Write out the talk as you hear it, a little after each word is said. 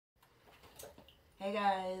Hey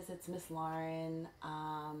guys, it's Miss Lauren.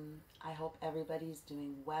 I hope everybody's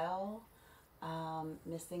doing well.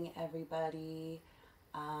 Missing everybody.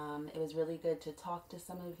 It was really good to talk to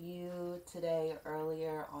some of you today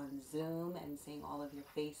earlier on Zoom and seeing all of your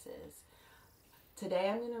faces.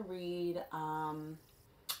 Today I'm going to read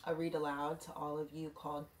a read aloud to all of you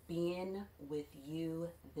called Being With You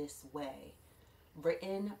This Way,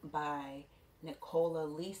 written by Nicola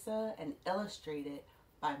Lisa and illustrated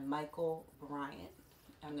by Michael Bryant.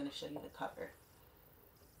 I'm going to show you the cover.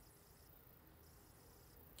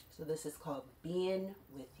 So this is called Being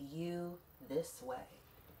With You This Way.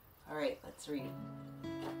 All right, let's read.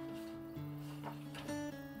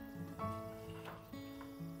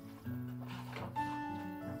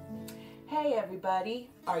 Hey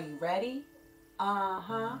everybody, are you ready?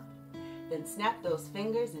 Uh-huh. Then snap those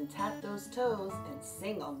fingers and tap those toes and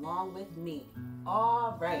sing along with me.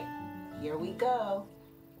 All right, here we go.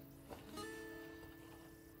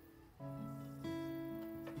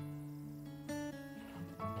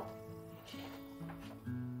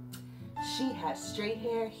 She has straight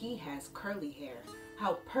hair, he has curly hair.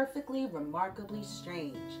 How perfectly, remarkably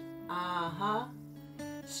strange. Uh-huh.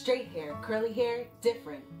 Straight hair, curly hair,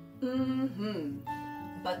 different. Mm-hmm.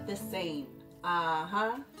 But the same.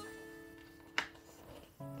 Uh-huh.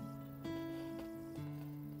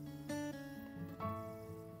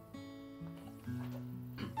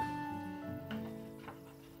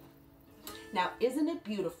 Now, isn't it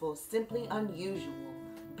beautiful, simply unusual,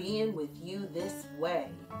 being with you this way?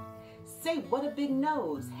 Say, what a big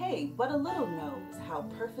nose. Hey, what a little nose. How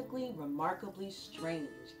perfectly, remarkably strange.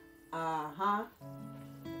 Uh-huh.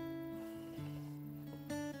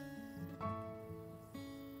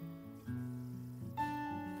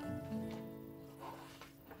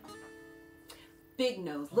 Big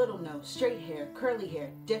nose, little nose, straight hair, curly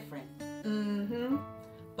hair, different. Mm-hmm.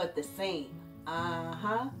 But the same.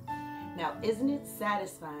 Uh-huh. Now, isn't it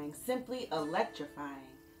satisfying, simply electrifying,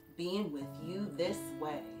 being with you this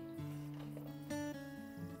way?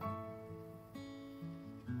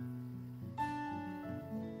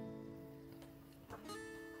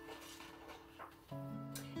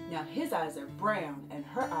 Now, his eyes are brown and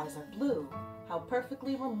her eyes are blue. How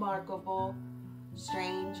perfectly remarkable,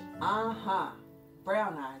 strange, uh-huh.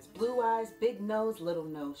 Brown eyes, blue eyes, big nose, little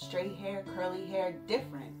nose, straight hair, curly hair,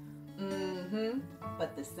 different. Mm-hmm,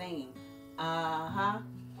 but the same. Uh-huh.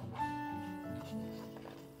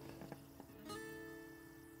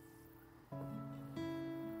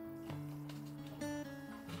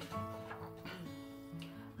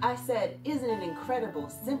 I said, isn't it incredible,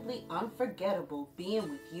 simply unforgettable, being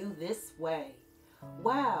with you this way?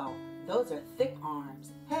 Wow, those are thick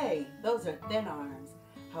arms. Hey, those are thin arms.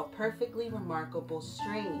 How perfectly remarkable,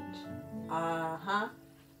 strange. Uh-huh.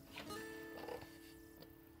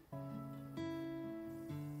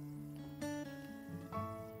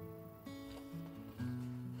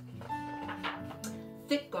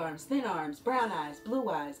 Thick arms, thin arms, brown eyes, blue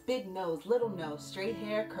eyes, big nose, little nose, straight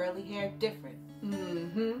hair, curly hair, different.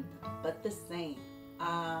 Mm-hmm, but the same.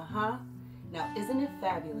 Uh-huh. Now, isn't it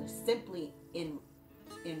fabulous, simply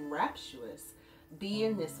enrapturous,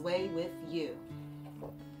 being this way with you?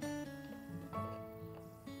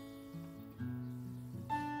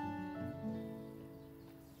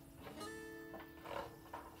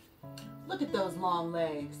 Look at those long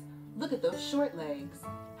legs. Look at those short legs.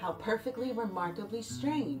 How perfectly, remarkably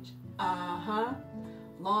strange. Uh-huh.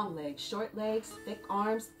 Long legs, short legs, thick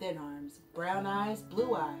arms, thin arms, brown eyes,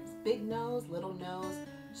 blue eyes, big nose, little nose,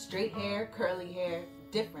 straight hair, curly hair,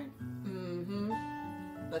 different. Mm-hmm.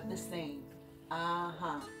 But the same.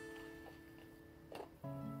 Uh-huh.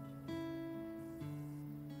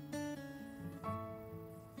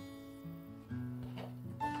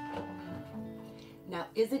 Now,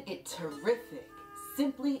 isn't it terrific,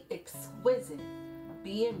 simply exquisite,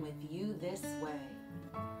 being with you this way?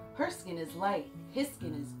 Her skin is light, his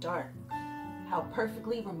skin is dark. How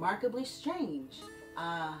perfectly, remarkably strange.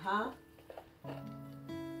 Uh-huh.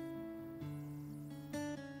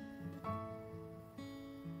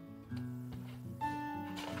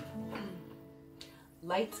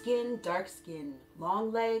 Light skin, dark skin,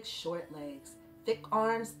 long legs, short legs, thick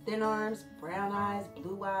arms, thin arms, brown eyes,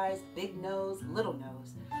 blue eyes, big nose, little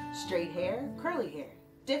nose, straight hair, curly hair,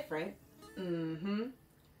 different, mm-hmm,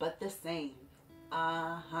 but the same.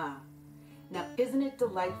 Uh-huh. Now, isn't it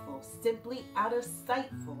delightful, simply out of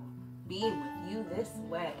sightful, being with you this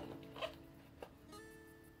way?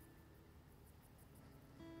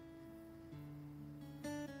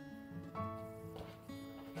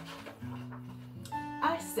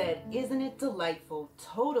 I said, isn't it delightful,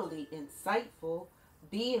 totally insightful,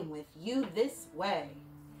 being with you this way?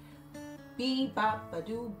 Bee bop a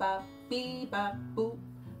doo bop, bee bop boop,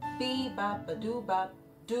 bee bop a doo bop,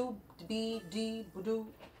 doo bee dee doo.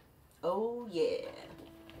 Oh yeah.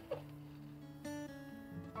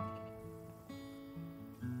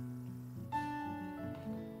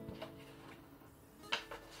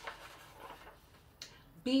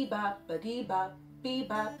 Bee bop a dee bop, bee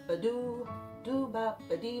bop a doo, doo bop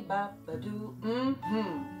a dee bop a doo.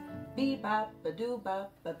 Bee bop a doo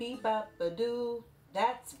bop a bee bop a doo.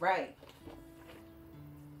 That's right.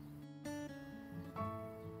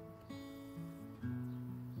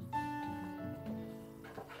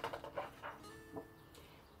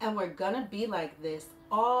 And we're gonna be like this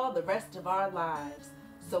all the rest of our lives.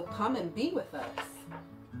 So come and be with us.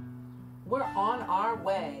 We're on our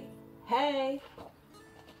way. Hey!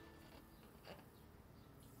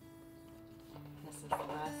 This is the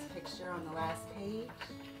last picture on the last page.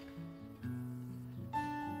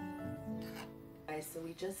 So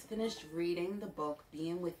we just finished reading the book,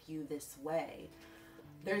 Being With You This Way.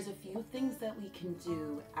 There's a few things that we can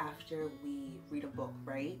do after we read a book,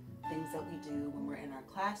 right? Things that we do when we're in our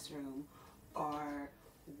classroom, or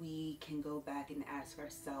we can go back and ask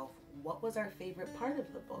ourselves, what was our favorite part of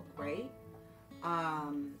the book, right?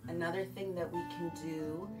 Another thing that we can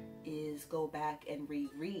do is go back and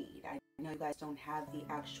reread. I know you guys don't have the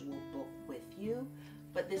actual book with you,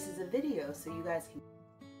 but this is a video, so you guys can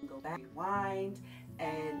go back, rewind,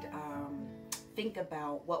 and think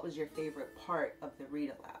about what was your favorite part of the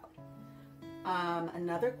read aloud.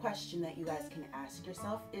 Another question that you guys can ask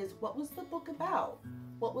yourself is, what was the book about?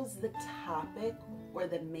 What was the topic or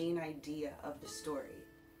the main idea of the story?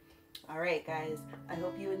 All right, guys, I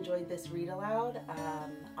hope you enjoyed this read aloud.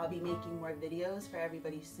 I'll be making more videos for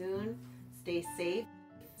everybody soon. Stay safe.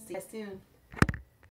 See you soon.